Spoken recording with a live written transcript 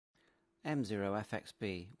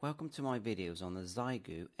M0FXB, welcome to my videos on the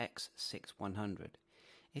XIEGU X6100.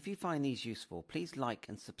 If you find these useful, please like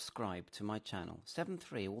and subscribe to my channel.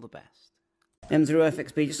 7.3, all the best.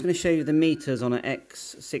 M0FXB, just going to show you the meters on an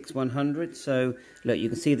X6100. So look, you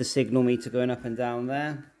can see the signal meter going up and down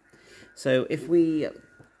there. So if we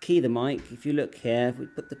key the mic, if you look here, if we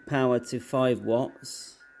put the power to 5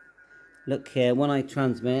 watts, look here, when I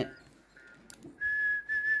transmit,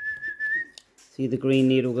 see the green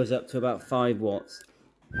needle goes up to about 5 watts.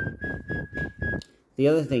 The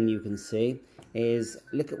other thing you can see is,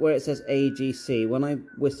 look at where it says AGC. When I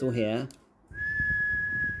whistle here,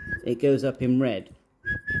 it goes up in red.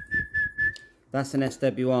 That's an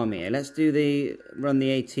SWR meter. Let's run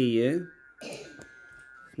the ATU.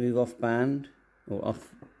 Move off band, or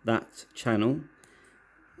off that channel.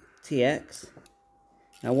 TX.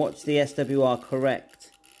 Now watch the SWR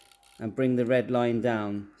correct and bring the red line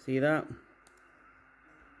down. See that?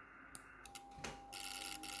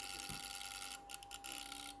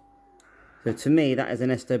 So to me, that is an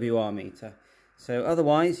SWR meter. So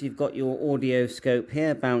otherwise, you've got your audio scope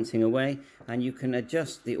here bouncing away, and you can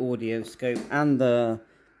adjust the audio scope and the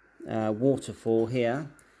waterfall here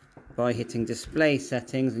by hitting display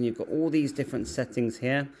settings, and you've got all these different settings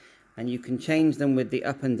here, and you can change them with the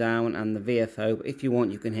up and down and the VFO. But if you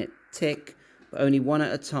want, you can hit tick, but only one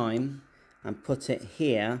at a time, and put it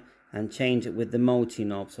here and change it with the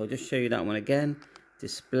multi-knob. So I'll just show you that one again.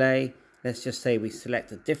 Display. Let's just say we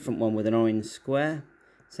select a different one with an orange square.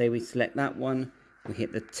 Say we select that one, we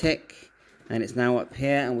hit the tick, and it's now up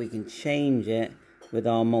here, and we can change it with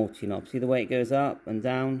our multi-knob. See the way it goes up and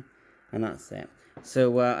down, and that's it.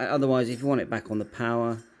 So otherwise, if you want it back on the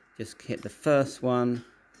power, just hit the first one,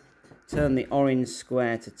 turn the orange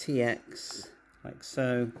square to TX, like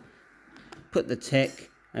so, put the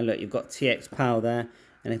tick, and look, you've got TX power there.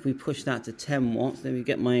 And if we push that to 10 watts, then we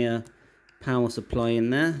get my power supply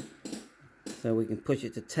in there. So we can push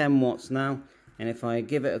it to 10 watts now, and if I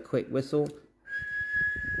give it a quick whistle,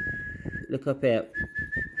 look up here,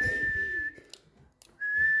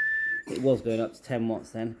 it was going up to 10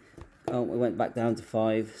 watts then. Oh, we went back down to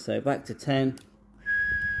 5, so back to 10.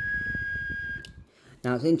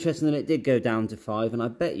 Now it's interesting that it did go down to 5, and I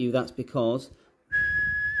bet you that's because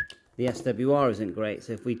the SWR isn't great.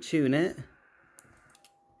 So if we tune it,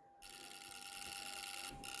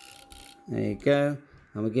 there you go,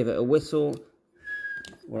 and we give it a whistle,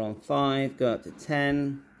 we're on 5, go up to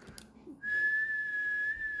 10,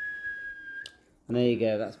 and there you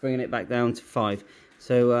go, that's bringing it back down to 5.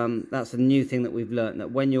 So that's a new thing that we've learned,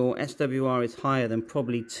 that when your SWR is higher than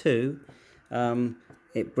probably 2,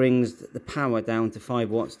 it brings the power down to 5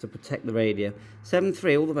 watts to protect the radio.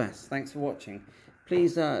 7.3, all the best. Thanks for watching.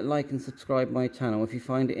 Please like and subscribe my channel if you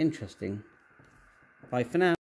find it interesting. Bye for now.